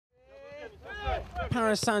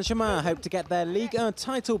Paris Saint-Germain hope to get their Ligue 1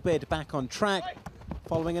 title bid back on track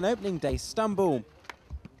following an opening day stumble.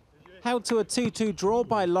 Held to a 2-2 draw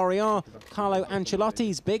by Lorient, Carlo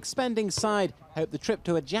Ancelotti's big spending side hope the trip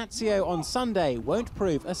to Ajaccio on Sunday won't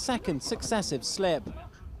prove a second successive slip.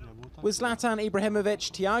 With Zlatan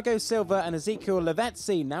Ibrahimovic, Thiago, Silva and Ezequiel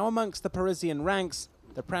Lavezzi now amongst the Parisian ranks,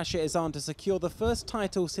 the pressure is on to secure the first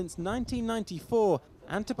title since 1994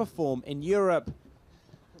 and to perform in Europe.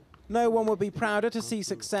 No one would be prouder to see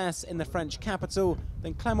success in the French capital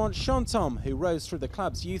than Clément Chantôme, who rose through the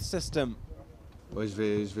club's youth system. I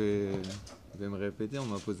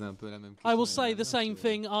will say the same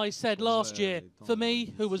thing I said last year. For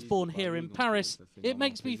me, who was born here in Paris, it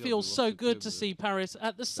makes me feel so good to see Paris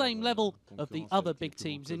at the same level of the other big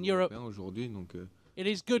teams in Europe. It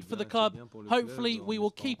is good for the club. Hopefully, we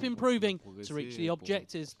will keep improving to reach the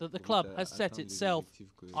objectives that the club has set itself.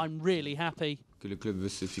 I'm really happy.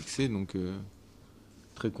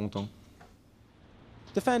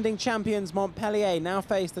 Defending champions Montpellier now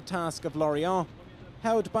face the task of Lorient.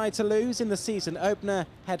 Held by Toulouse in the season opener,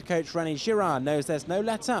 head coach René Girard knows there's no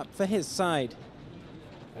let-up for his side.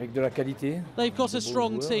 They've got a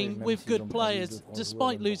strong team with good players,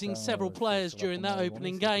 despite losing several players during that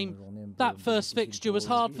opening game. That first fixture was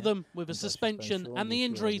hard for them, with a suspension and the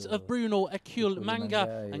injuries of Bruno Ezequiel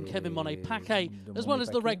and Kevin Monet-Paquet, as well as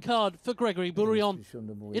the red card for Gregory Bourillon.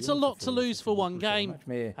 It's a lot to lose for one game.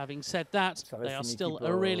 Having said that, they are still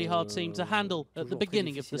a really hard team to handle at the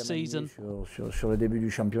beginning of the season.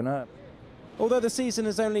 Although the season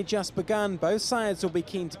has only just begun, both sides will be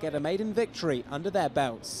keen to get a maiden victory under their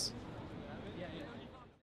belts.